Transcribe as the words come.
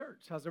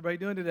How's everybody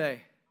doing today?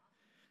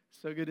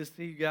 So good to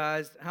see you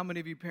guys. How many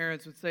of you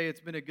parents would say it's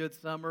been a good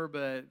summer,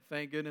 but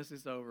thank goodness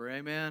it's over?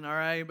 Amen. All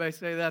right, anybody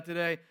say that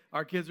today?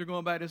 Our kids are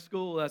going back to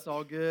school. That's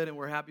all good, and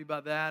we're happy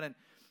about that. And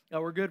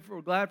we're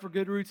glad for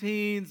good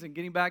routines and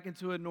getting back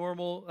into a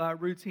normal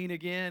routine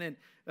again.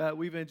 And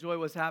we've enjoyed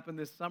what's happened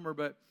this summer.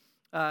 But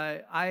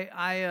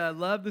I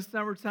love the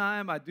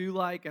summertime. I do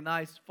like a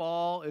nice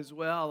fall as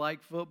well. I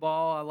like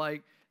football. I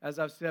like, as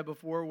I've said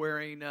before,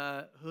 wearing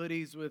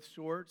hoodies with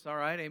shorts. All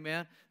right,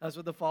 amen. That's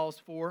what the fall's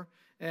for.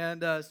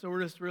 And so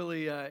we're just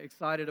really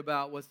excited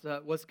about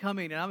what's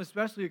coming. And I'm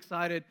especially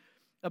excited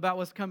about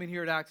what's coming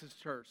here at Access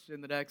Church in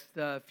the next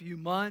few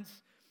months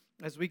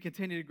as we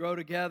continue to grow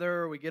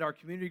together. We get our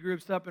community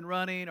groups up and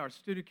running, our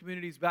student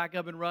communities back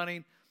up and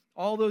running.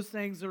 All those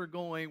things that are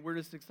going, we're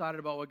just excited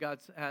about what God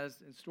has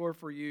in store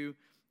for you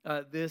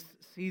this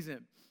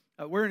season.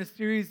 We're in a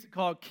series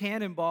called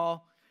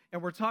Cannonball,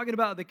 and we're talking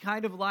about the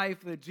kind of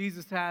life that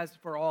Jesus has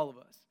for all of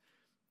us.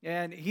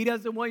 And He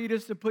doesn't want you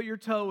just to put your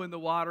toe in the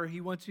water. He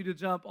wants you to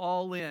jump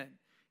all in.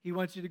 He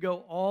wants you to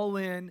go all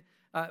in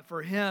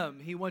for Him.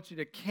 He wants you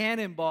to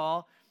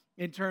cannonball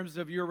in terms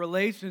of your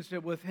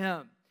relationship with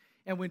Him.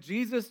 And when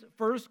Jesus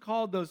first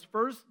called those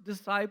first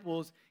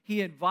disciples,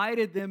 He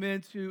invited them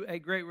into a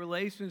great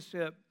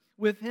relationship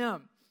with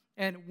Him.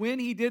 And when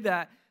He did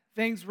that,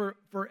 things were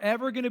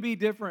forever going to be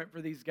different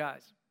for these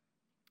guys.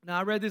 Now,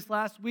 I read this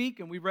last week,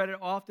 and we read it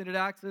often at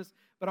Access,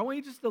 but I want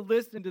you just to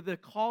listen to the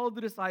call of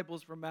the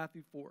disciples from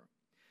Matthew 4.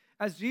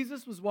 As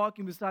Jesus was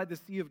walking beside the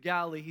Sea of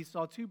Galilee, He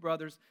saw two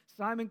brothers,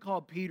 Simon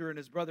called Peter and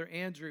his brother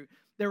Andrew.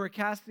 They were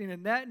casting a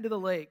net into the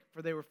lake,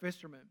 for they were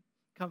fishermen.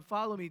 "Come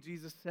follow me,"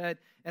 Jesus said,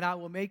 "and I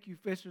will make you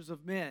fishers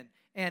of men."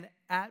 And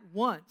at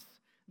once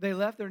they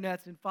left their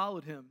nets and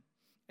followed Him.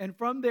 And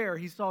from there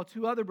He saw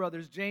two other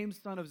brothers, James,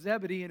 son of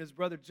Zebedee, and his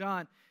brother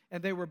John,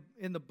 and they were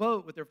in the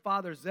boat with their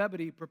father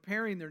Zebedee,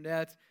 preparing their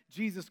nets.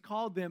 Jesus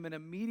called them, and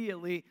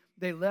immediately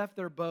they left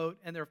their boat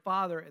and their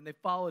father, and they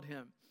followed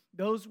Him.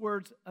 Those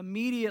words,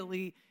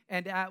 immediately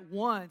and at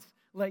once,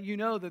 let you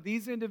know that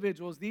these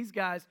individuals, these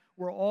guys,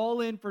 were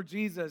all in for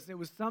Jesus. It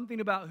was something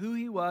about who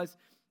He was,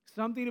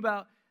 something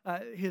about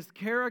His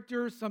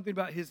character, something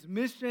about His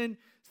mission,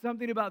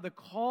 something about the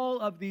call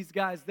of these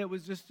guys that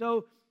was just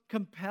so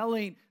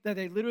compelling that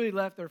they literally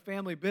left their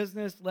family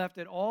business, left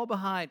it all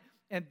behind.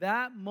 And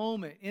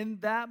in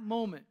that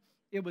moment,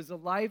 it was a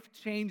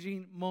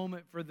life-changing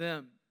moment for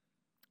them.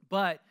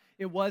 But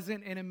it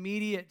wasn't an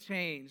immediate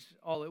change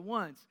all at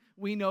once.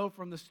 We know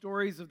from the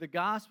stories of the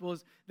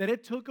Gospels that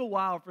it took a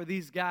while for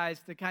these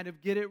guys to kind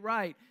of get it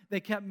right. They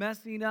kept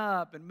messing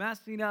up,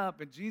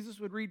 and Jesus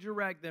would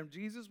redirect them.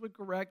 Jesus would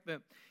correct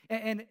them.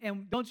 And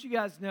don't you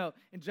guys know,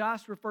 and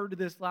Josh referred to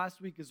this last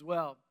week as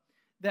well,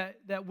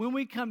 that when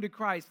we come to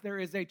Christ, there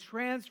is a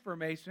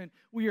transformation.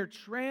 We are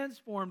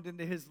transformed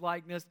into His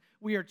likeness.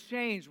 We are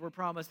changed. We're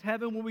promised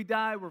heaven when we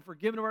die. We're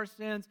forgiven of our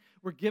sins.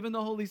 We're given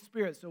the Holy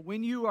Spirit. So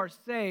when you are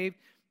saved,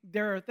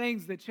 there are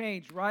things that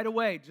change right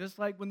away. Just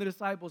like when the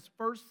disciples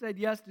first said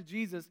yes to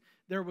Jesus,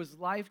 there was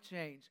life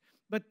change.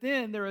 But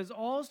then there is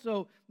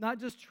also not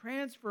just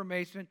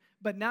transformation,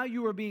 but now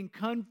you are being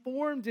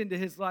conformed into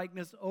His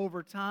likeness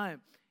over time.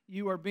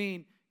 You are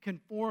being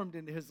conformed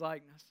into His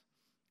likeness.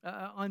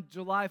 On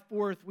July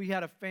 4th, we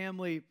had a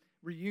family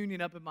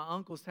reunion up at my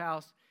uncle's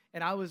house,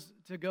 and I was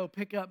to go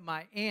pick up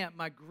my aunt,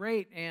 my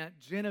great aunt,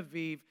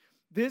 Genevieve.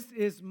 This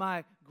is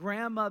my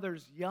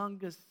grandmother's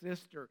youngest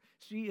sister.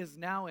 She is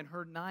now in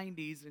her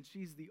 90s, and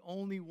she's the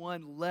only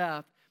one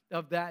left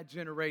of that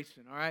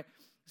generation, all right?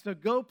 So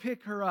go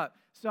pick her up.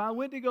 So I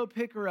went to go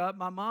pick her up.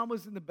 My mom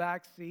was in the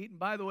back seat. And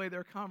by the way,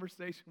 their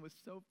conversation was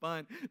so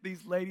fun.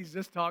 These ladies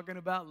just talking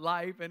about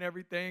life and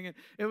everything. And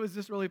it was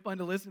just really fun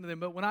to listen to them.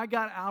 But when I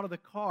got out of the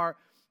car,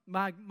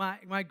 my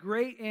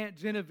great aunt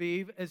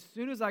Genevieve, as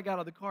soon as I got out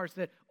of the car,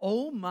 said,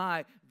 "Oh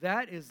my,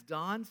 that is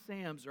Don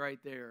Sams right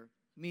there,"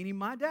 meaning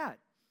my dad.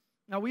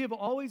 Now, we have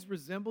always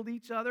resembled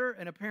each other.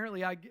 And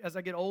apparently, as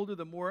I get older,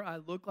 the more I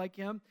look like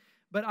him.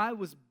 But I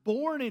was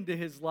born into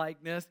His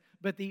likeness,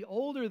 but the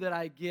older that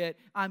I get,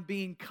 I'm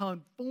being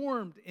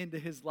conformed into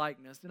His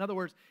likeness. In other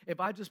words, if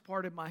I just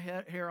parted my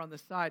hair on the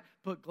side,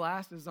 put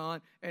glasses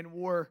on, and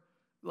wore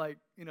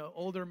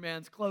older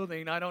man's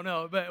clothing, I don't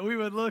know, but we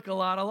would look a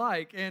lot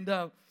alike. And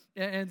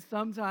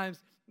sometimes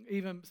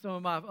even some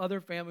of my other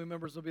family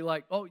members will be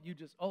like, oh,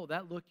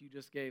 that look you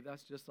just gave,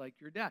 that's just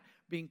like your dad,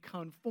 being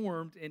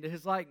conformed into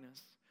His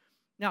likeness.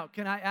 Now,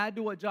 can I add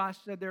to what Josh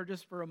said there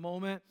just for a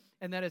moment?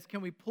 And that is, can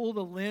we pull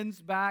the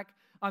lens back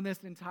on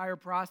this entire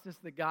process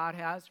that God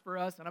has for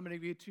us? And I'm going to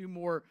give you two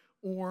more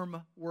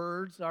ORM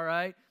words, all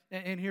right?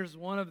 And here's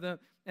one of them,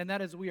 and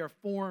that is we are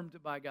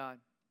formed by God.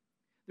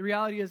 The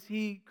reality is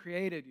He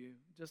created you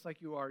just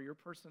like you are, your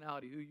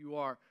personality, who you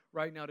are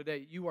right now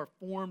today. You are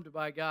formed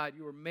by God.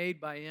 You are made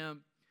by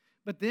Him.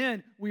 But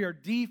then we are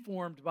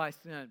deformed by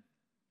sin.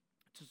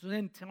 So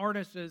sin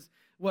tarnishes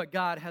what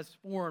God has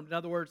formed. In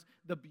other words,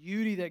 the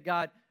beauty that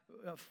God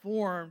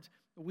formed,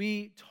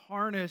 we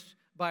tarnish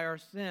by our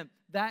sin.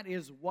 That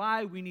is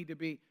why we need to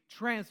be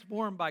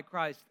transformed by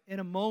Christ. In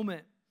a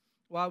moment,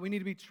 Why? We need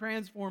to be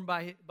transformed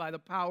by the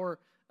power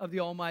of the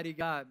Almighty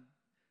God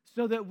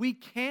so that we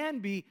can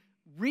be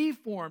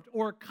reformed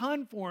or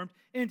conformed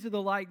into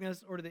the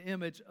likeness or to the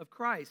image of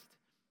Christ.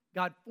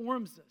 God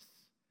forms us.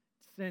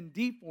 Sin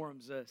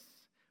deforms us.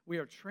 We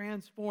are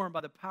transformed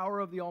by the power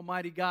of the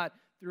Almighty God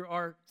through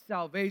our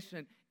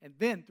salvation. And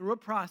then through a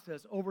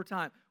process over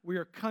time, we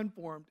are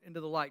conformed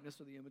into the likeness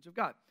or the image of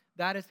God.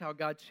 That is how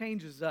God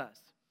changes us.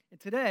 And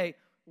today,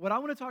 what I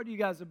want to talk to you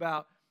guys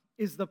about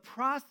is the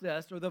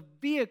process or the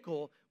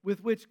vehicle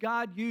with which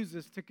God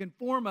uses to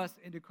conform us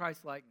into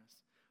Christ's likeness.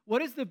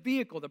 What is the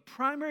vehicle, the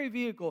primary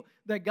vehicle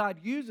that God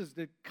uses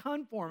to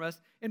conform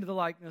us into the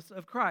likeness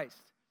of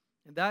Christ?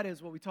 And that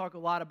is what we talk a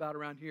lot about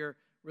around here,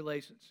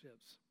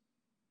 relationships.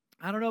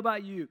 I don't know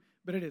about you,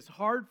 but it is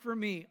hard for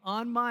me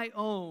on my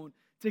own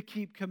to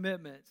keep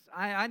commitments.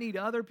 I need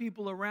other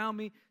people around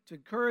me to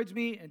encourage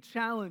me and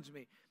challenge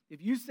me.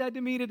 If you said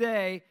to me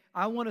today,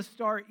 I want to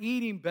start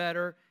eating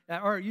better,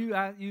 or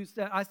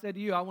I said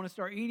to you, I want to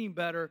start eating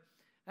better,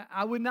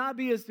 I would not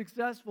be as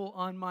successful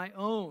on my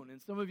own.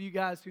 And some of you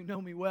guys who know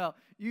me well,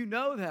 you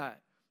know that.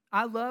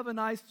 I love a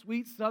nice,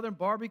 sweet, southern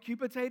barbecue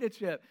potato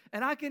chip,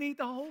 and I can eat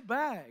the whole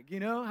bag, you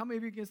know? How many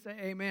of you can say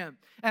amen?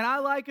 And I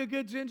like a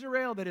good ginger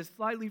ale that is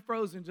slightly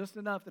frozen just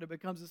enough that it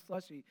becomes a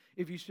slushy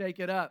if you shake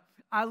it up.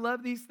 I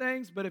love these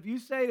things, but if you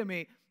say to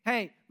me,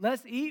 hey,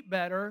 let's eat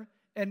better,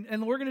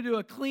 and we're going to do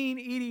a clean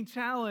eating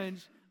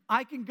challenge,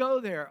 I can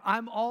go there.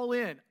 I'm all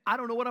in. I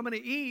don't know what I'm going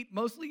to eat,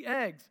 mostly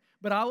eggs,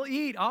 but I'll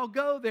eat. I'll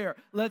go there.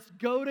 Let's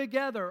go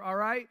together, all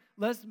right?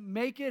 Let's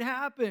make it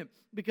happen,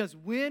 because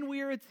when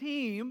we are a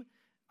team,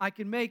 I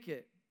can make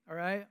it, all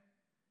right?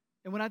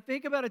 And when I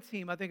think about a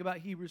team, I think about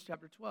Hebrews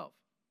chapter 12.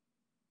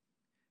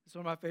 It's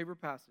one of my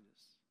favorite passages.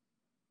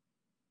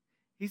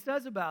 He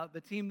says about the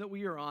team that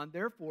we are on,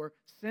 therefore,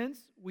 since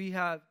we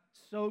have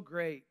so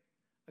great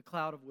a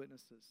cloud of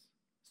witnesses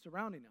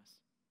surrounding us,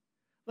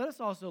 let us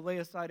also lay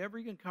aside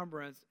every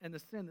encumbrance and the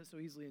sin that so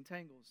easily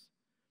entangles.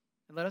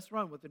 And let us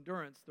run with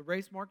endurance the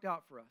race marked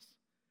out for us,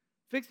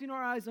 fixing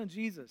our eyes on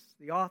Jesus,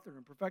 the author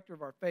and perfecter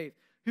of our faith,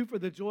 who for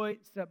the joy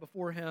set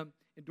before him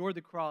endured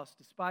the cross,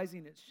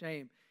 despising its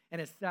shame, and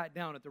has sat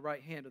down at the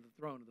right hand of the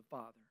throne of the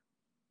Father.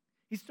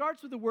 He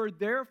starts with the word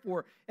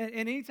therefore, and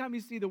anytime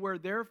you see the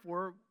word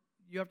therefore,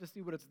 you have to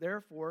see what it's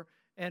there for,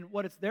 and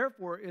what it's there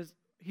for is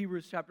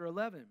Hebrews chapter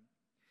 11.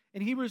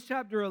 In Hebrews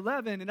chapter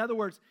 11, in other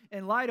words,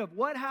 in light of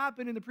what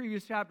happened in the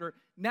previous chapter,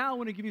 now I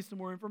want to give you some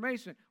more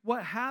information.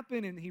 What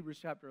happened in Hebrews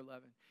chapter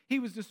 11? He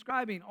was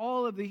describing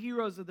all of the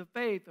heroes of the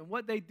faith and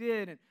what they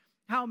did and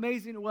how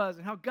amazing it was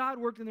and how God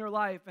worked in their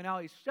life and how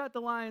he shut the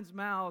lions'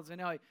 mouths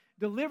and how he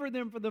delivered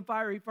them from the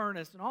fiery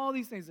furnace and all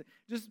these things.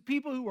 Just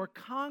people who are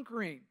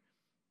conquering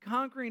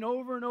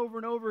over and over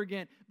and over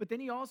again. But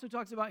then he also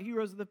talks about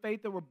heroes of the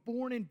faith that were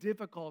born in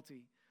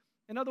difficulty.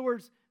 In other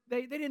words,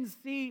 they didn't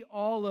see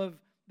all of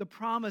the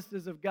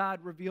promises of God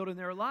revealed in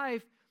their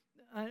life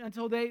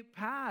until they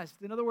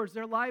passed. In other words,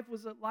 their life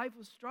was a life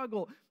of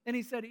struggle. And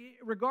he said,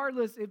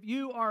 regardless if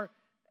you are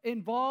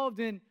involved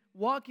in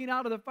walking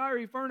out of the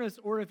fiery furnace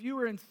or if you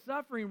are in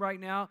suffering right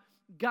now,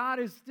 God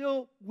is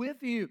still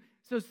with you.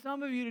 So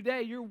some of you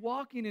today, you're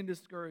walking in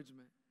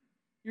discouragement.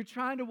 You're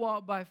trying to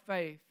walk by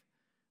faith,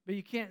 but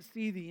you can't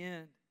see the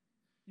end.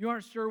 You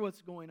aren't sure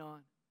what's going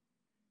on.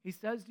 He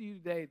says to you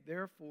today,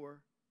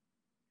 therefore,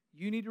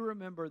 you need to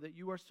remember that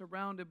you are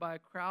surrounded by a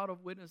crowd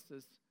of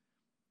witnesses,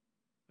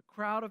 a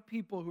crowd of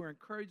people who are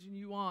encouraging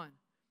you on.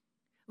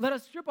 Let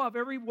us strip off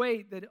every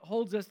weight that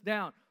holds us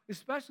down,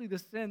 especially the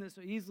sin that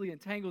so easily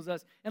entangles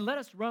us, and let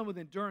us run with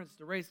endurance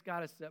the race God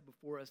has set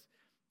before us.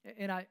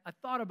 And I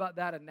thought about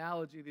that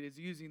analogy that he's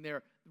using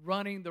there,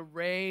 running the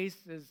race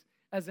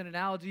as an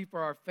analogy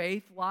for our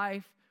faith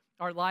life,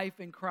 our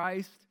life in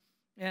Christ.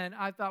 And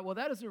I thought, well,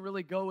 that doesn't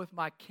really go with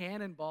my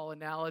cannonball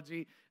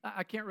analogy.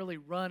 I can't really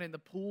run in the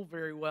pool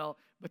very well.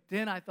 But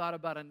then I thought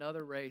about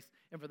another race.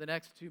 And for the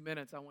next 2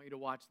 minutes, I want you to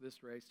watch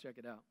this race. Check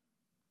it out.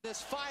 This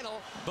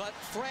final, but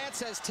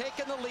France has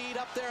taken the lead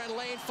up there in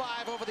lane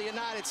 5 over the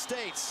United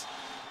States.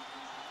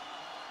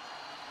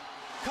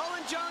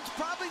 Cullen Jones,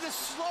 probably the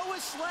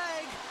slowest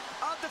leg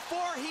of the 4.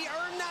 He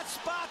earned that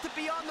spot to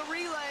be on the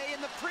relay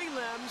in the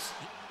prelims.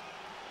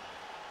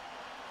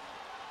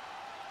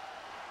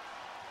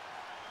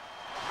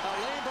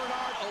 Alain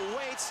Bernard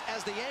awaits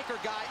as the anchor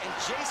guy, and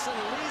Jason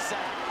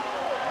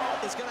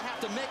Lezak is going to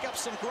have to make up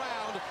some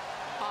ground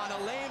on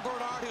Alain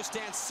Bernard, who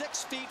stands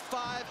 6'5"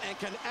 and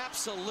can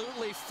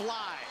absolutely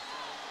fly.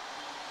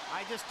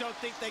 I just don't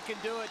think they can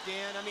do it,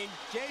 Dan. I mean,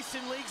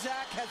 Jason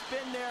Lezak has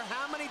been there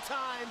how many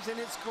times in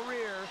his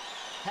career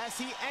has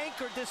he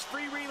anchored this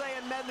free relay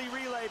and medley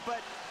relay, but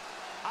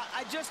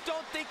I just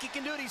don't think he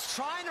can do it. He's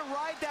trying to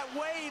ride that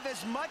wave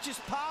as much as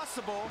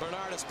possible.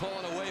 Bernard is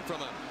pulling away from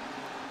him.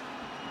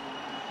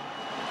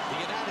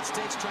 The United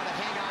States trying to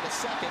hang on to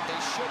second.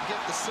 They should get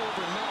the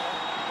silver medal.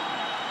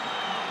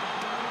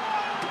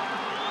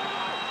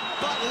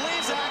 But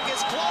Lezak is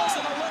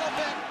closing a little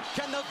bit.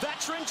 Can the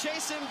veteran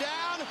chase him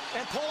down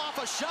and pull off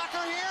a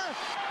shocker here?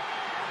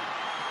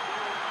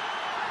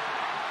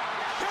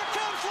 Here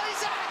comes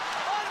Lezak.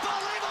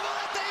 Unbelievable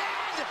at the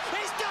end.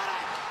 He's done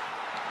it!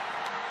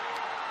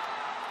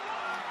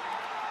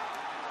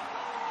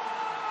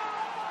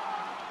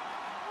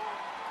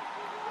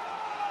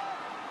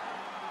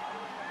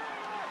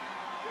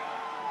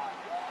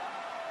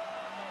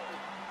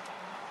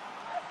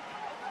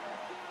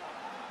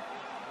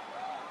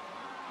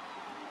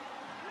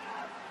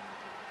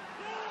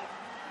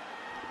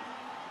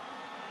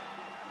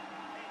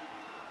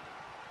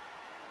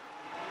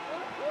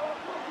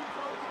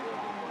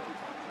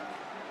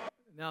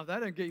 Now, if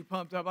that didn't get you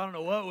pumped up, I don't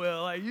know what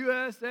will. Like,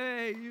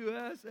 USA,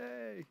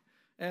 USA.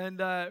 And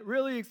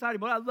really exciting.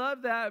 But I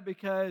love that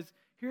because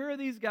here are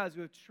these guys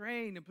who have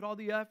trained and put all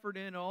the effort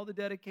in, all the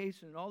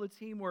dedication, and all the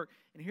teamwork.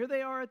 And here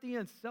they are at the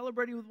end,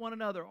 celebrating with one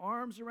another,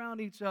 arms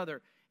around each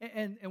other.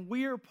 And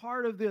we are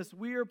part of this.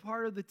 We are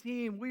part of the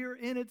team. We are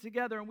in it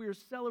together, and we are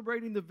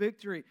celebrating the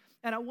victory.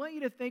 And I want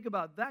you to think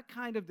about that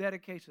kind of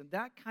dedication,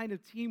 that kind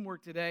of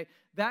teamwork today,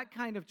 that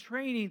kind of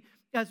training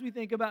as we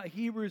think about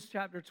Hebrews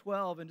chapter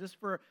 12. And just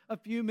for a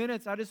few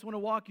minutes, I just want to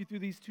walk you through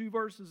these two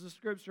verses of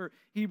Scripture,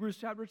 Hebrews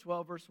chapter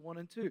 12, verse 1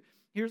 and 2.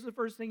 Here's the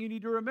first thing you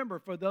need to remember.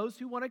 For those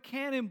who want a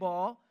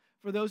cannonball,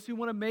 for those who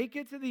want to make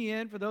it to the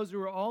end, for those who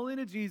are all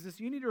into Jesus,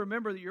 you need to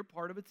remember that you're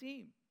part of a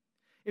team.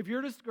 If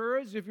you're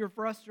discouraged, if you're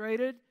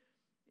frustrated,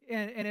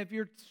 and if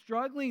you're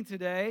struggling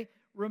today,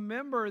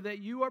 remember that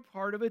you are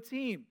part of a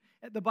team.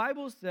 The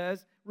Bible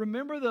says,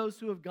 remember those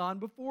who have gone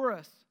before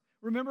us.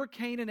 Remember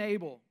Cain and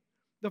Abel.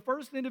 The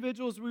first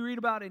individuals we read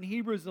about in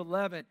Hebrews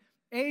 11,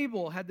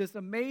 Abel had this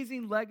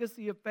amazing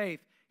legacy of faith.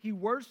 He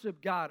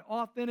worshiped God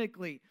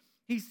authentically.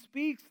 He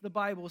speaks, the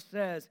Bible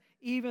says,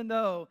 even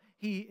though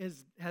he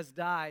has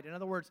died. In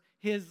other words,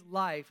 his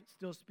life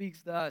still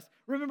speaks to us.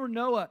 Remember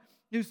Noah,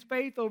 whose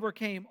faith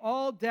overcame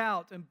all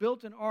doubt and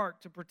built an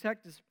ark to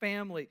protect his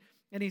family.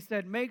 And he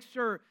said, make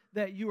sure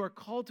that you are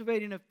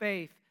cultivating a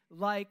faith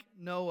like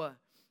Noah.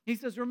 He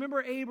says,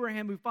 remember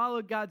Abraham, who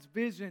followed God's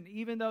vision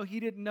even though he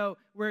didn't know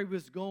where he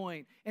was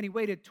going. And he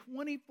waited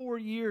 24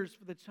 years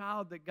for the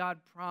child that God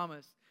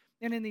promised.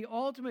 And in the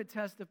ultimate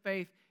test of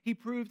faith, he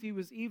proved he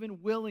was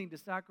even willing to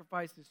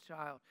sacrifice his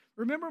child.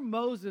 Remember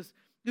Moses,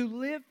 who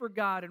lived for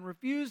God and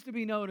refused to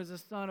be known as a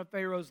son of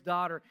Pharaoh's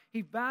daughter.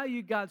 He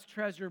valued God's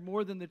treasure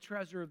more than the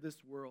treasure of this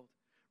world.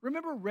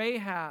 Remember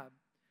Rahab,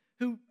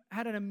 who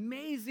had an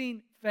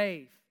amazing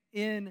faith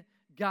in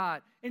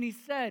God. And he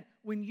said,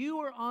 when you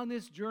are on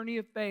this journey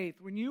of faith,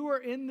 when you are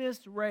in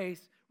this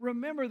race,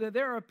 remember that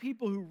there are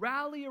people who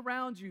rally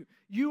around you.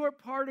 You are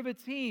part of a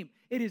team.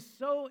 It is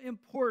so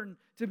important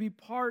to be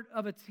part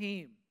of a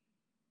team.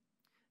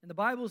 And the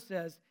Bible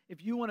says,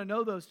 if you want to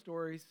know those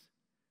stories,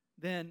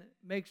 then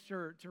make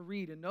sure to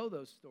read and know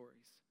those stories.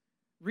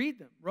 Read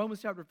them.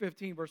 Romans chapter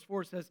 15, verse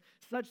 4 says,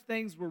 such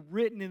things were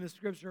written in the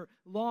Scripture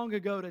long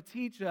ago to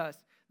teach us.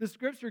 The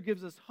Scripture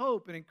gives us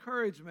hope and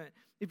encouragement.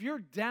 If you're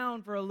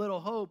down for a little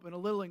hope and a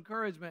little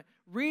encouragement,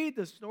 read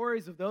the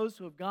stories of those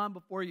who have gone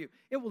before you.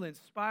 It will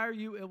inspire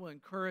you. It will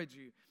encourage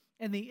you.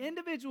 And the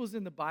individuals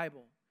in the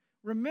Bible,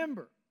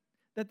 remember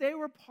that they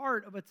were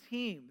part of a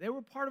team. They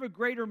were part of a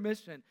greater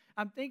mission.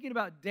 I'm thinking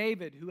about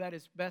David, who had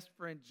his best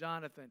friend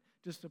Jonathan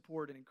to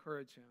support and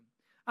encourage him.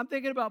 I'm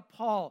thinking about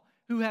Paul,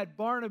 who had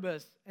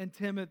Barnabas and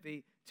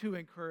Timothy to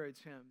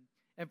encourage him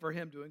and for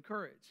him to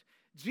encourage.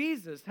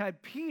 Jesus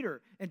had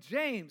Peter and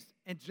James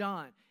and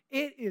John.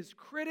 It is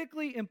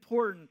critically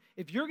important.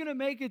 If you're going to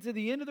make it to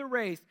the end of the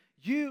race,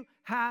 you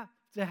have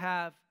to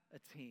have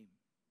a team.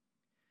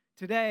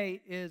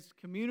 Today is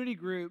community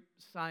group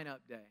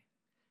sign-up day.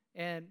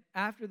 And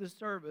after the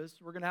service,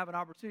 we're going to have an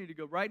opportunity to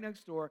go right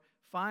next door,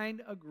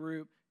 find a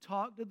group,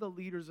 talk to the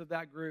leaders of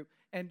that group,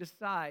 and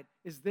decide,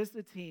 is this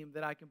a team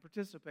that I can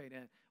participate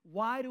in?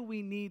 Why do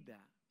we need that?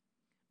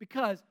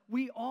 Because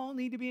we all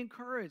need to be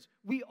encouraged.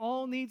 We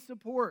all need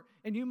support.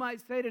 And you might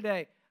say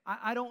today,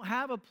 I don't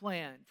have a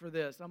plan for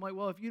this. I'm like,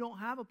 well, if you don't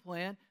have a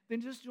plan,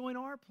 then just join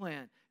our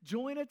plan.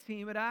 Join a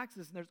team at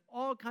Access. And there's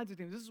all kinds of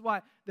teams. This is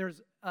why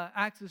there's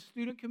Access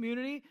Student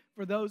Community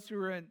for those who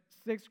are in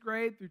 6th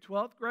grade through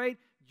 12th grade.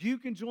 You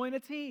can join a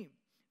team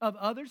of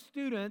other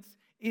students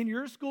in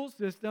your school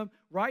system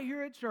right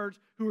here at church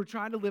who are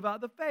trying to live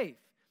out the faith.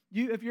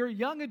 If you're a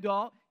young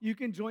adult, you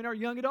can join our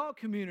young adult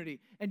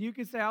community, and you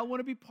can say, I want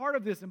to be part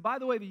of this. And by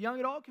the way, the young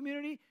adult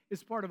community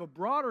is part of a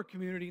broader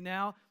community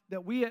now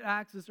that we at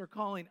Access are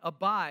calling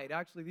Abide.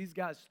 Actually, these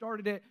guys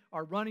started it,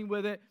 are running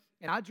with it,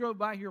 and I drove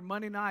by here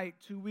Monday night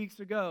 2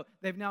 weeks ago.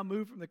 They've now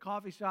moved from the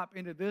coffee shop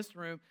into this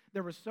room.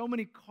 There were so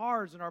many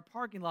cars in our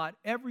parking lot.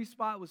 Every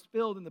spot was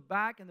filled in the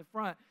back and the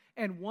front,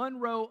 and 1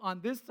 row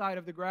on this side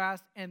of the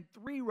grass and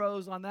 3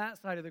 rows on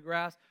that side of the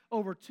grass.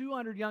 Over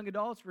 200 young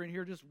adults were in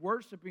here just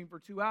worshiping for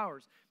 2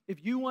 hours.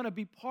 If you want to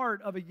be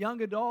part of a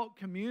young adult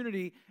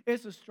community,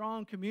 it's a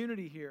strong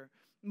community here.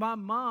 My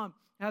mom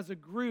has a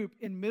group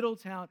in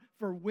Middletown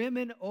for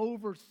women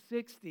over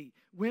 60.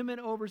 Women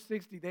over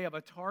 60. They have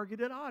a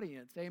targeted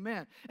audience.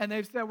 Amen. And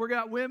they've said, we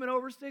got women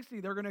over 60.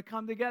 They're going to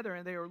come together,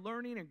 and they are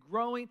learning and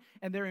growing,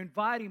 and they're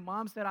inviting.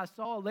 Mom said, I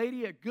saw a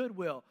lady at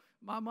Goodwill.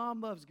 My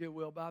mom loves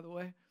Goodwill, by the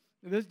way.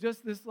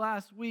 This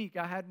last week,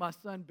 I had my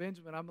son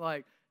Benjamin. I'm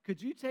like,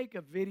 could you take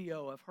a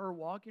video of her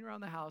walking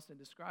around the house and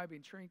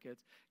describing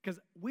trinkets? Because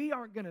we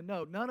aren't going to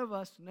know. None of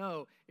us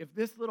know if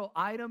this little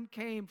item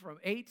came from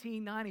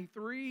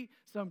 1893,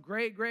 some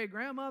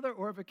great-great-grandmother,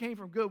 or if it came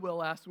from Goodwill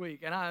last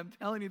week. And I'm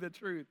telling you the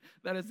truth.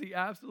 That is the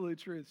absolute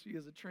truth. She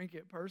is a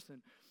trinket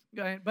person.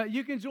 Okay? But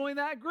you can join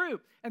that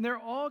group. And there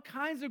are all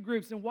kinds of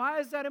groups. And why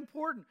is that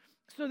important?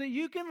 So that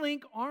you can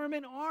link arm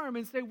in arm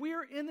and say, we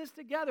are in this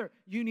together.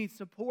 You need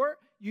support.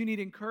 You need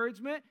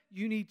encouragement.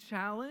 You need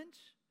challenge.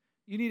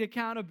 You need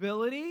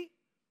accountability.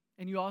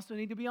 And you also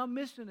need to be on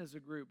mission as a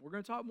group. We're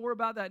going to talk more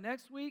about that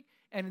next week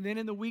and then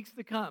in the weeks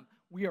to come.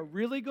 We are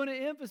really going to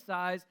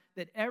emphasize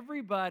that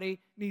everybody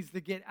needs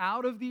to get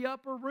out of the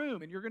upper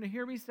room. And you're going to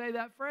hear me say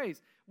that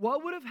phrase.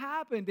 What would have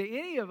happened to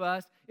any of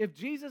us if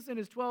Jesus and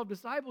his 12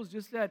 disciples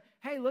just said,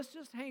 hey, let's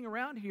just hang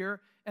around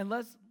here and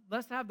let's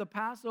have the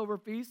Passover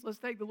feast. Let's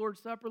take the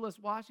Lord's Supper. Let's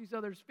wash each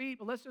other's feet.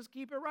 But let's just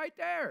keep it right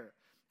there.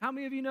 How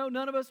many of you know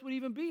none of us would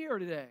even be here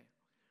today?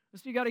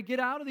 So you got to get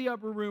out of the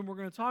upper room. We're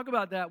going to talk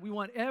about that. We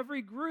want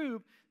every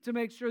group to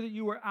make sure that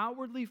you are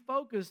outwardly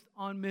focused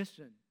on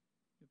mission.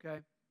 Okay?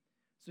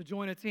 So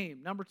join a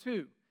team. Number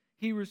 2,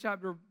 Hebrews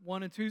chapter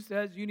 1 and 2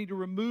 says you need to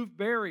remove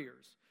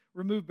barriers.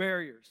 Remove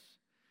barriers.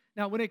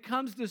 Now, when it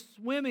comes to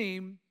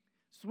swimming,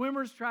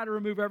 swimmers try to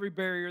remove every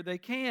barrier they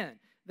can.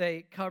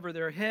 They cover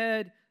their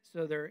head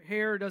so their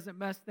hair doesn't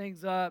mess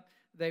things up.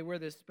 They wear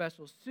this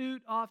special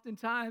suit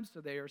oftentimes so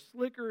they are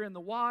slicker in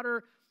the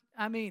water.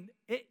 I mean,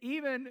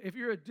 even if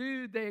you're a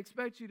dude, they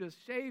expect you to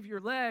shave your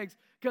legs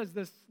because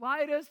the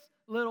slightest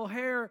little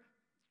hair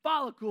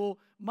follicle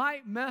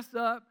might mess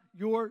up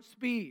your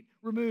speed.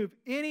 Remove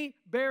any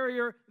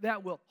barrier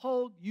that will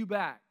hold you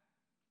back.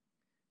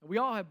 And we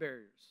all have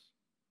barriers.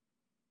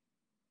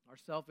 Our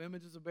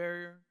self-image is a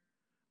barrier.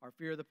 Our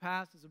fear of the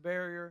past is a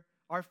barrier.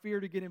 Our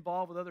fear to get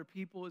involved with other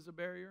people is a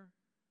barrier.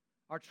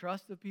 Our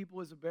trust of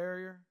people is a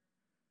barrier.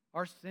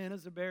 Our sin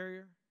is a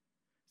barrier.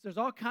 So there's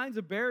all kinds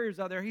of barriers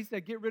out there. He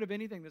said, get rid of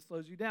anything that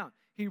slows you down.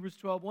 Hebrews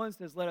 12:1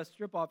 says, let us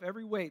strip off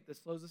every weight that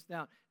slows us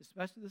down,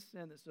 especially the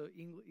sin that so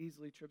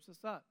easily trips us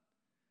up.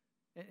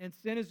 And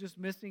sin is just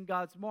missing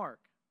God's mark.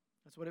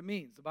 That's what it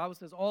means. The Bible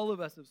says all of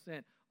us have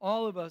sinned.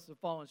 All of us have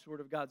fallen short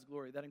of God's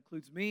glory. That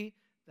includes me.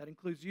 That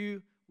includes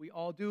you. We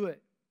all do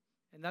it.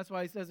 And that's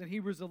why he says in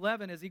Hebrews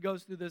 11, as he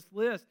goes through this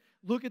list,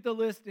 look at the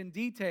list in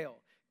detail.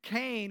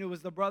 Cain, who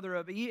was the brother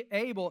of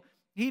Abel,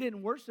 he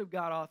didn't worship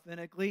God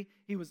authentically.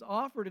 He was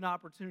offered an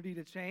opportunity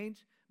to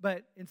change,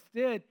 but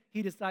instead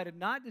he decided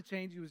not to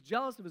change. He was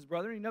jealous of his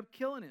brother and he ended up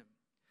killing him.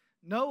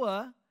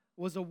 Noah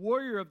was a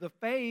warrior of the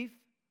faith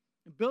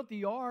and built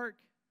the ark,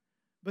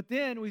 but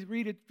then we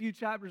read a few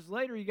chapters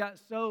later, he got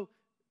so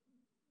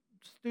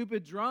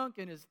stupid drunk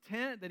in his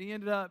tent that he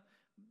ended up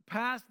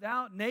passed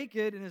out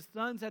naked and his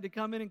sons had to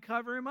come in and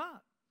cover him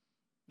up.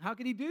 How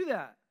could he do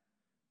that?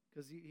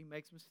 Because he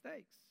makes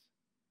mistakes.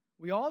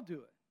 We all do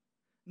it.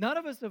 None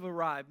of us have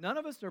arrived. None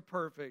of us are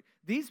perfect.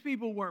 These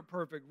people weren't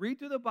perfect. Read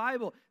through the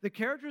Bible. The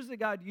characters that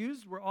God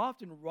used were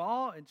often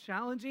raw and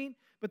challenging,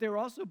 but they were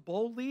also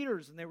bold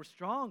leaders, and they were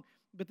strong,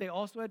 but they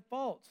also had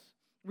faults.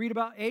 Read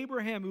about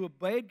Abraham, who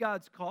obeyed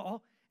God's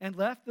call and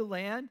left the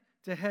land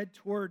to head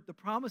toward the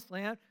promised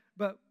land,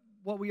 but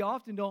what we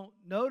often don't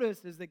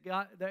notice is that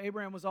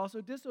Abraham was also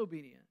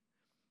disobedient.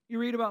 You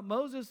read about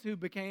Moses, who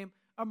became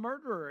a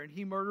murderer, and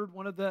he murdered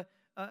one of the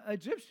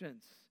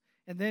Egyptians.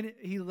 And then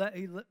he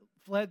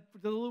fled to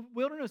the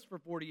wilderness for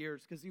 40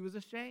 years because he was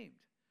ashamed,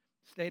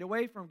 stayed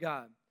away from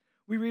God.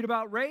 We read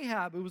about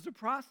Rahab, who was a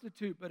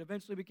prostitute, but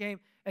eventually became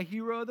a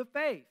hero of the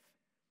faith.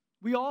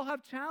 We all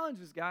have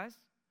challenges, guys.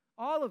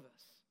 All of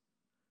us.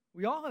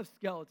 We all have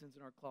skeletons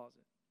in our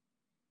closet.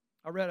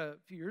 I read a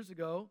few years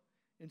ago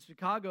in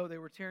Chicago, they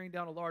were tearing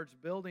down a large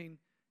building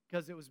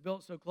because it was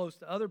built so close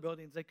to other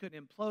buildings, they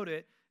couldn't implode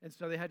it, and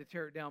so they had to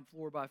tear it down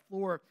floor by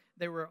floor.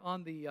 They were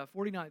on the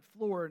 49th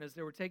floor, and as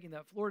they were taking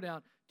that floor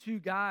down, 2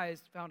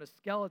 guys found a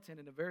skeleton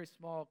in a very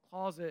small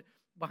closet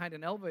behind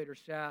an elevator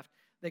shaft.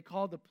 They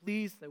called the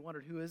police. They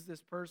wondered, who is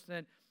this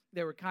person?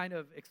 They were kind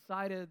of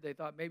excited. They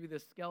thought maybe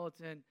this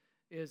skeleton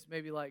is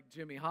maybe like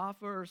Jimmy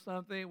Hoffa or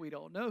something. We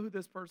don't know who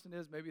this person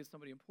is. Maybe it's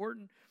somebody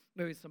important.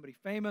 Maybe it's somebody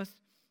famous.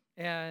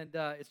 And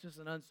it's just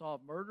an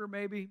unsolved murder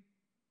maybe.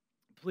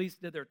 Police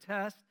did their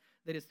test.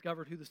 They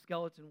discovered who the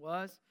skeleton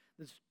was.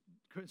 The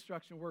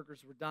construction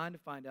workers were dying to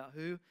find out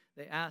who.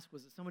 They asked,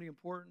 was it somebody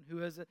important?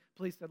 Who is it?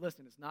 Police said,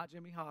 listen, it's not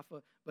Jimmy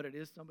Hoffa, but it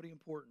is somebody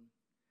important.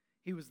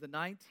 He was the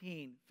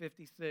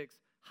 1956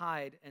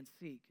 hide and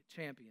seek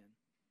champion.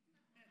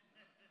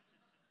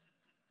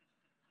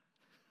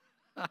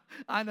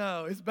 I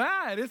know, it's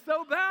bad. It's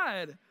so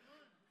bad.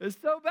 It's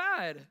so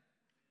bad.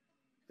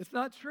 It's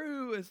not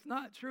true. It's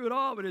not true at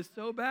all, but it's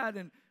so bad.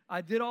 And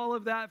I did all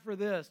of that for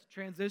this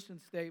transition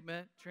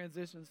statement.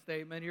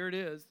 Here it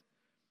is.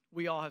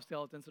 We all have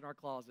skeletons in our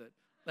closet.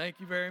 Thank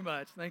you very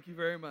much. Thank you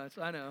very much.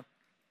 I know.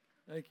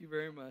 Thank you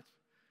very much.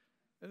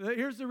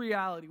 Here's the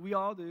reality. We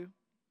all do.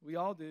 We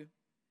all do.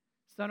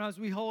 Sometimes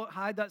we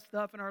hide that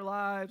stuff in our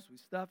lives. We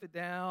stuff it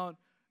down.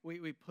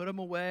 We put them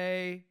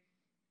away.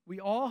 We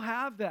all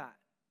have that.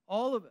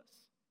 All of us.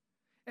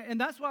 And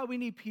that's why we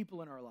need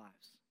people in our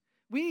lives.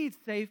 We need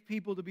safe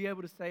people to be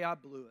able to say, I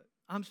blew it.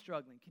 I'm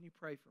struggling. Can you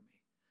pray for me?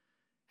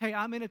 Hey,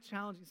 I'm in a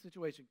challenging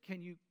situation.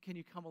 Can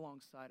you come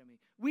alongside of me?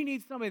 We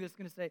need somebody that's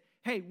going to say,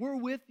 hey, we're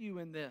with you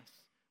in this.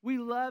 We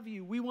love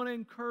you. We want to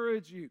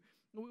encourage you.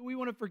 We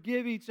want to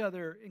forgive each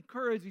other,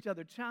 encourage each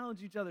other,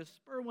 challenge each other,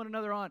 spur one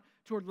another on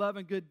toward love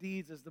and good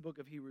deeds, as the book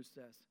of Hebrews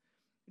says.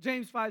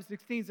 James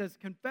 5:16 says,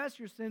 confess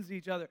your sins to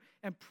each other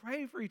and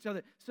pray for each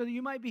other so that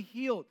you might be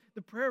healed.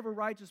 The prayer of a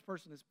righteous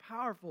person is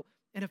powerful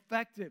and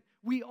effective.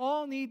 We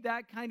all need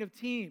that kind of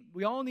team.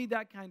 We all need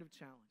that kind of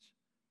challenge.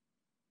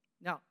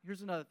 Now,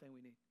 here's another thing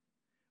we need.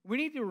 We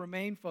need to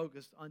remain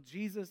focused on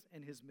Jesus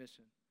and his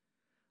mission.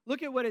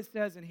 Look at what it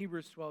says in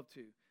Hebrews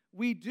 12:2.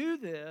 We do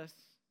this,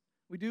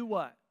 we do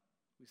what?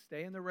 We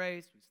stay in the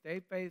race, we stay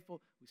faithful,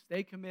 we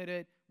stay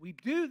committed. We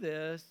do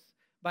this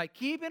by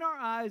keeping our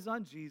eyes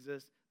on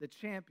Jesus, the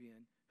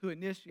champion who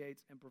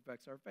initiates and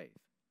perfects our faith.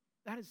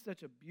 That is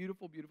such a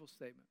beautiful, beautiful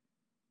statement.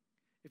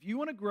 If you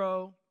want to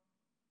grow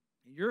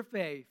in your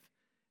faith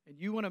and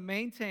you want to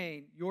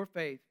maintain your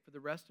faith for the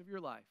rest of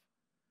your life,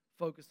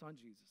 focus on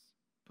Jesus.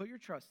 Put your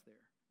trust there.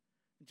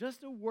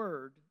 Just a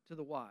word to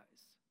the wise.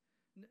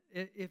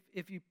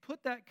 If you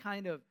put that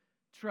kind of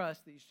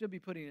trust that you should be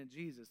putting in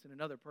Jesus in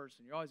another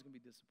person, you're always going to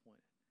be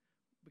disappointed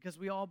because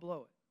we all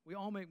blow it. We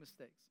all make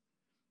mistakes.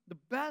 The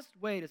best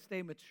way to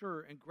stay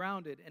mature and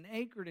grounded and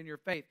anchored in your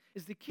faith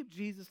is to keep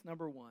Jesus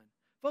number one.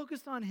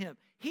 Focus on him.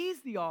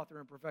 He's the author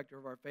and perfecter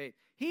of our faith.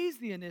 He's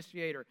the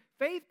initiator.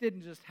 Faith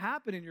didn't just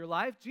happen in your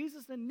life.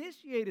 Jesus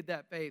initiated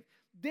that faith.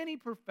 Then he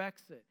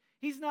perfects it.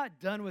 He's not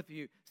done with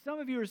you. Some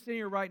of you are sitting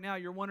here right now,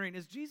 you're wondering,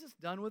 is Jesus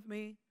done with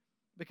me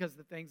because of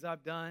the things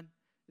I've done?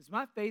 Is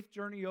my faith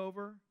journey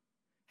over?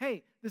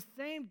 Hey, the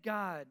same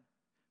God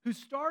who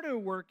started a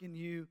work in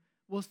you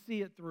will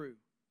see it through.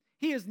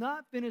 He is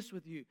not finished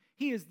with you.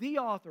 He is the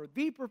author,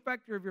 the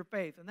perfecter of your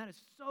faith, and that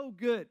is so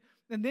good.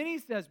 And then he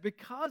says,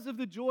 because of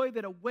the joy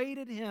that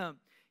awaited him,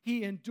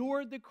 he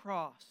endured the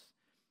cross.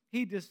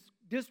 He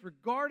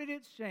disregarded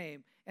its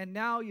shame, and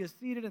now he is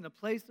seated in the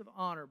place of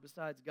honor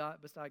beside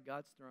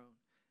God's throne.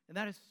 And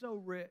that is so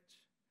rich.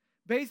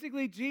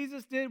 Basically,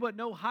 Jesus did what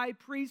no high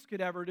priest could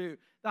ever do.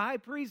 The high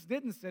priest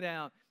didn't sit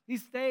down. He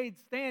stayed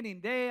standing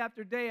day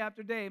after day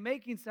after day,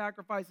 making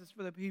sacrifices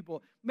for the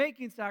people,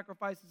 making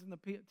sacrifices in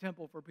the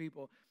temple for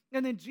people.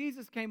 And then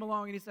Jesus came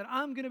along and he said,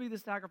 I'm going to be the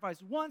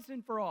sacrifice once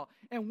and for all.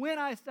 And when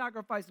I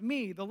sacrifice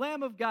me, the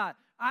Lamb of God,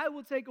 I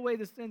will take away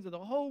the sins of the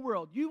whole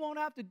world. You won't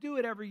have to do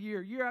it every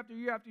year, year after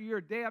year after year,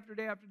 day after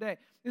day after day.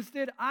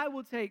 Instead, I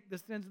will take the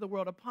sins of the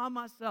world upon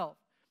myself.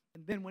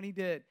 And then when he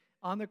did,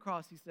 on the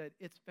cross, he said,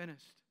 it's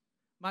finished.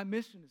 My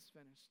mission is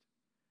finished.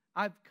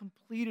 I've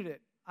completed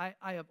it.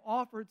 I have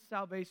offered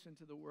salvation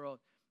to the world.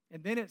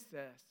 And then it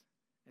says,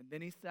 and then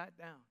he sat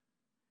down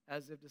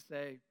as if to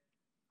say,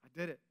 I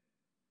did it.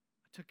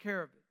 I took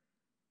care of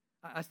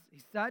it.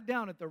 He sat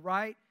down at the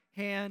right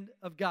hand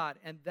of God.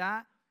 And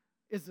that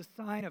is a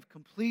sign of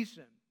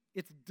completion.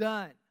 It's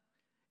done.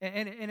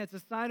 And it's a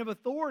sign of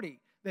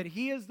authority that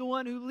he is the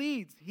one who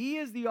leads. He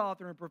is the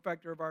author and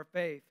perfecter of our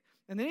faith.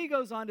 And then he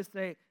goes on to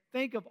say,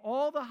 think of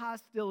all the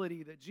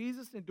hostility that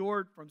Jesus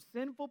endured from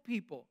sinful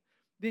people.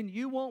 Then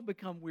you won't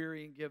become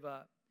weary and give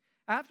up.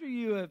 After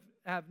you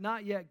have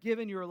not yet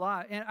given your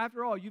life, and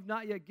after all, you've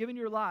not yet given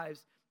your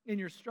lives in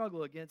your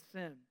struggle against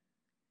sin.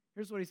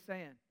 Here's what he's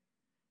saying.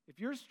 If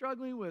you're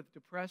struggling with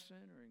depression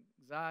or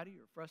anxiety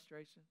or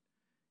frustration,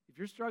 if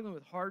you're struggling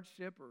with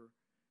hardship, or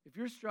if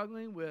you're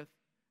struggling with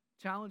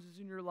challenges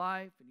in your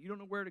life and you don't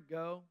know where to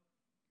go,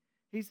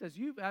 he says,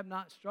 you have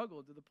not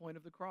struggled to the point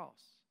of the cross.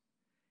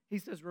 He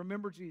says,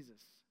 remember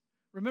Jesus.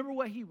 Remember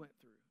what he went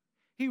through.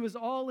 He was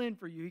all in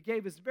for you. He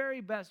gave his very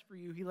best for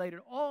you. He laid it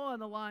all on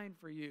the line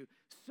for you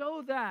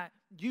so that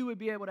you would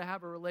be able to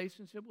have a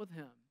relationship with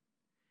him.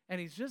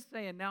 And he's just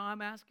saying, now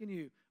I'm asking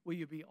you, will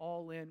you be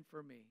all in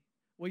for me?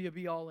 Will you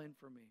be all in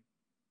for me?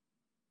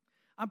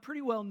 I'm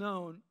pretty well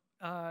known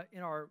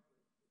in our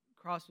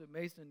CrossFit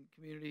Mason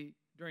community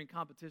during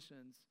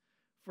competitions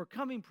for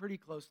coming pretty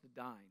close to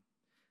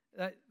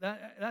dying.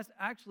 That's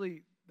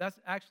actually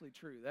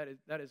true.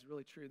 That is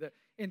really true. That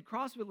in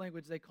CrossFit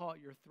language, they call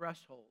it your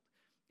threshold.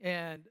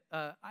 And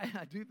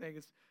I do think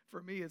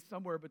for me, it's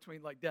somewhere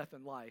between like death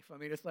and life. I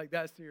mean, it's like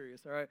that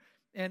serious, all right?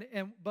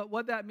 But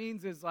what that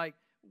means is like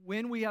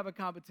when we have a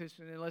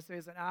competition, and let's say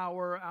it's an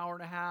hour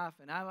and a half,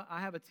 and I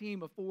have a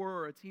team of 4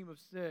 or a team of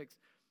 6,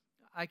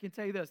 I can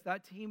tell you this,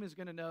 that team is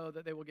going to know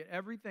that they will get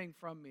everything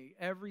from me,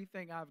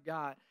 everything I've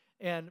got.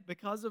 And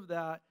because of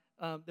that,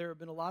 there have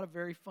been a lot of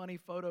very funny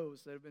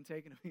photos that have been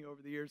taken of me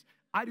over the years.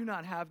 I do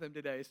not have them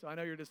today, so I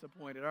know you're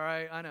disappointed, all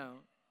right? I know.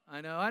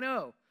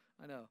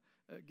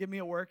 Give me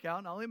a workout,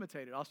 and I'll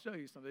imitate it. I'll show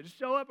you something. Just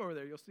show up over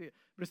there. You'll see it.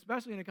 But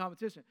especially in a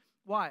competition.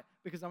 Why?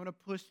 Because I'm going to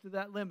push to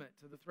that limit,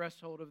 to the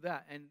threshold of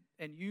that.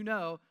 And you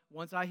know,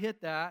 once I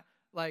hit that,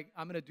 like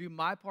I'm going to do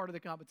my part of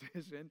the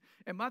competition.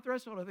 And my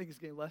threshold, I think, is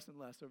getting less and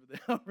less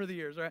over the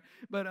years, right?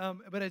 But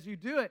as you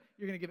do it,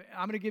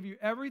 I'm going to give you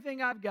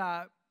everything I've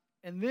got.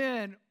 And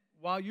then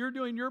while you're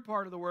doing your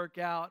part of the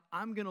workout,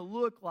 I'm going to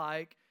look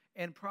like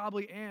and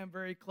probably am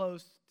very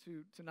close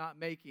to not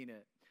making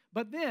it.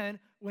 But then,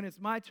 when it's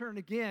my turn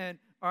again,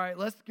 all right,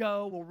 let's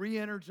go, we'll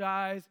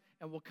re-energize,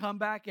 and we'll come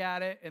back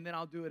at it, and then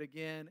I'll do it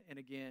again and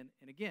again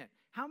and again.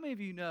 How many of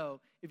you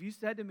know, if you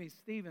said to me,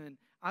 Stephen,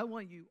 I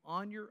want you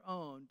on your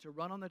own to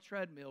run on the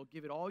treadmill,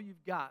 give it all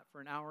you've got for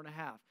an hour and a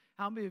half.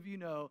 How many of you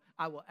know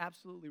I will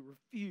absolutely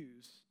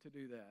refuse to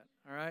do that,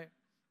 all right?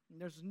 And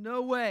there's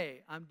no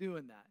way I'm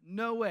doing that.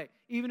 No way.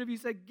 Even if you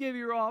said, give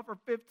your all for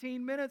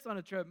 15 minutes on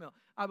a treadmill,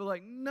 I'd be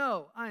like,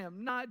 no, I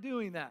am not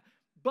doing that.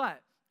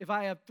 But if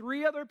I have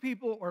 3 other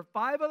people or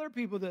 5 other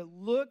people that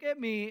look at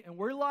me and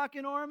we're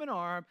locking arm in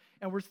arm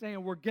and we're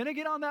saying, we're going to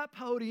get on that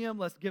podium,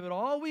 let's give it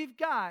all we've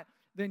got,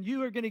 then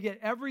you are going to get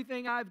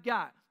everything I've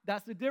got.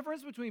 That's the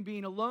difference between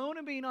being alone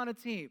and being on a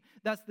team.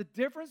 That's the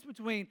difference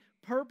between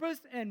purpose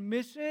and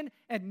mission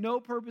and no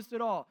purpose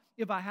at all.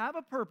 If I have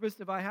a purpose,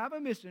 if I have a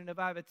mission, if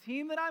I have a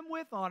team that I'm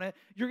with on it,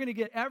 you're going to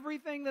get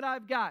everything that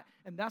I've got.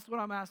 And that's what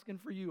I'm asking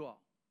for you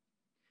all.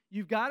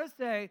 You've got to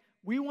say,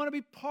 we want to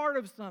be part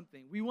of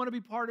something. We want to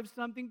be part of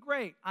something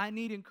great. I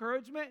need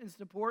encouragement and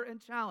support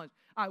and challenge.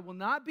 I will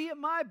not be at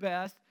my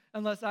best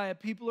unless I have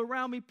people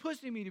around me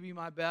pushing me to be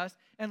my best,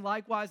 and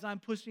likewise, I'm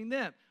pushing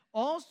them.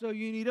 Also,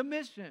 you need a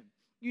mission.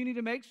 You need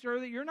to make sure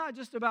that you're not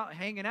just about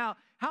hanging out.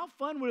 How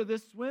fun would have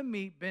this swim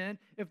meet been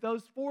if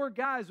those 4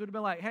 guys would have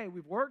been like, hey,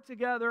 we've worked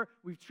together,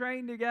 we've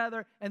trained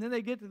together, and then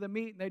they get to the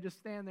meet and they just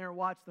stand there and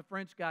watch the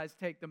French guys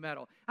take the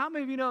medal. How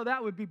many of you know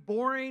that would be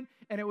boring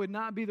and it would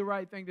not be the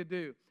right thing to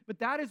do? But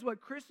that is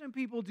what Christian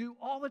people do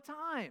all the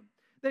time.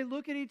 They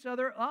look at each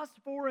other, us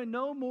 4 and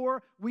no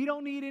more. We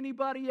don't need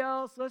anybody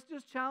else. Let's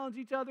just challenge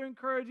each other,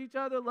 encourage each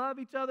other, love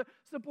each other,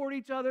 support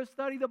each other,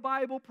 study the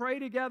Bible, pray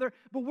together.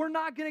 But we're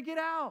not going to get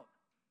out.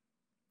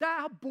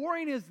 How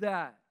boring is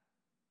that?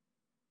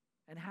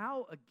 And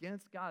how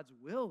against God's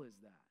will is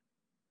that?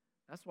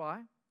 That's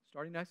why,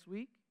 starting next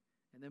week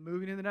and then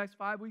moving in the next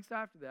 5 weeks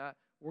after that,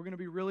 we're going to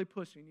be really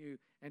pushing you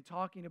and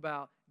talking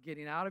about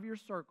getting out of your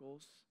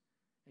circles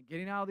and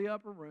getting out of the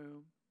upper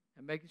room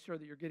and making sure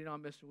that you're getting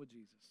on mission with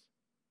Jesus.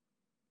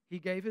 He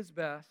gave his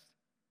best.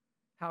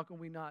 How can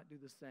we not do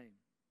the same?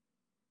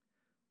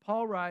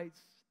 Paul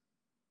writes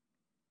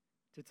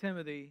to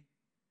Timothy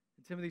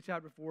in Timothy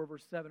chapter 4,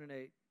 verse 7 and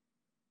 8,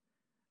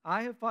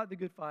 I have fought the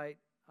good fight.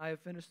 I have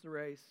finished the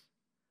race.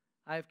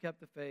 I have kept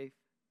the faith.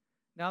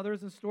 Now there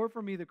is in store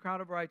for me the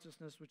crown of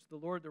righteousness, which the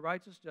Lord, the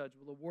righteous judge,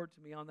 will award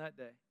to me on that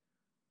day.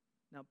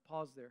 Now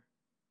pause there.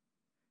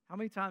 How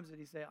many times did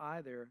he say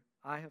I there?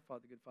 I have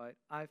fought the good fight.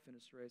 I have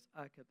finished the race.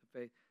 I have kept the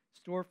faith.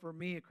 Store for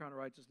me a crown of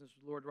righteousness,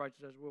 which the Lord, the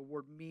righteous judge, will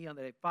award me on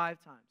that day. 5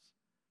 times.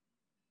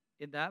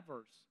 In that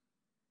verse,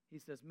 he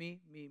says me,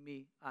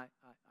 I. And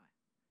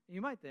you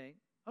might think,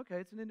 okay,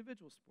 it's an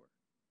individual sport.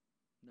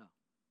 No.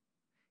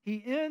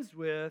 He ends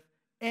with,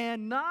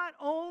 and not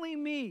only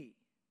me,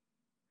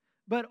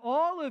 but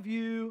all of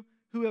you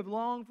who have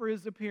longed for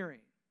his appearing.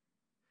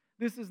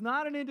 This is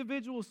not an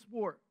individual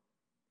sport.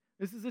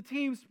 This is a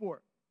team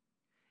sport.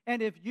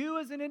 And if you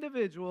as an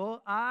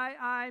individual,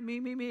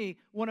 me,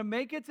 want to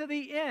make it to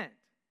the end,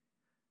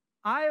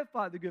 I have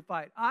fought the good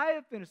fight, I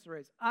have finished the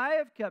race, I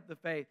have kept the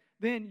faith,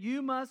 then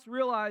you must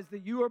realize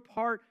that you are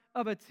part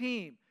of a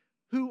team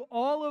who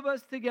all of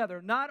us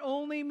together, not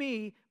only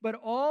me, but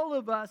all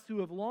of us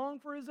who have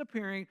longed for his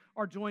appearing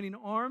are joining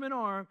arm in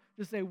arm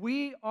to say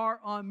we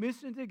are on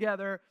mission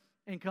together,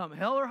 and come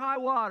hell or high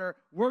water,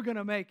 we're going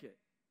to make it.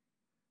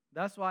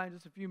 That's why in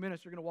just a few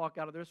minutes you're going to walk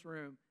out of this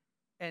room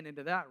and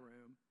into that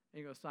room, and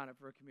you're going to sign up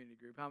for a community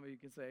group. How many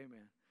of you can say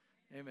amen?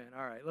 Amen.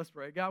 All right, let's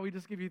pray. God, we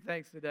just give you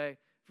thanks today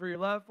for your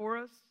love for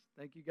us.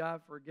 Thank you,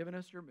 God, for giving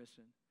us your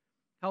mission.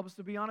 Help us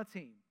to be on a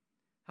team.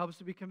 Help us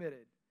to be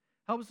committed.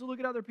 Help us to look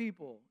at other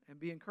people and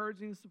be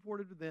encouraging and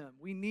supportive to them.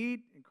 We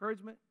need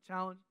encouragement,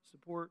 challenge,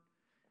 support.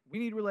 We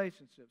need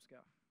relationships,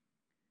 God.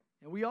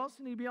 And we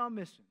also need to be on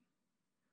mission.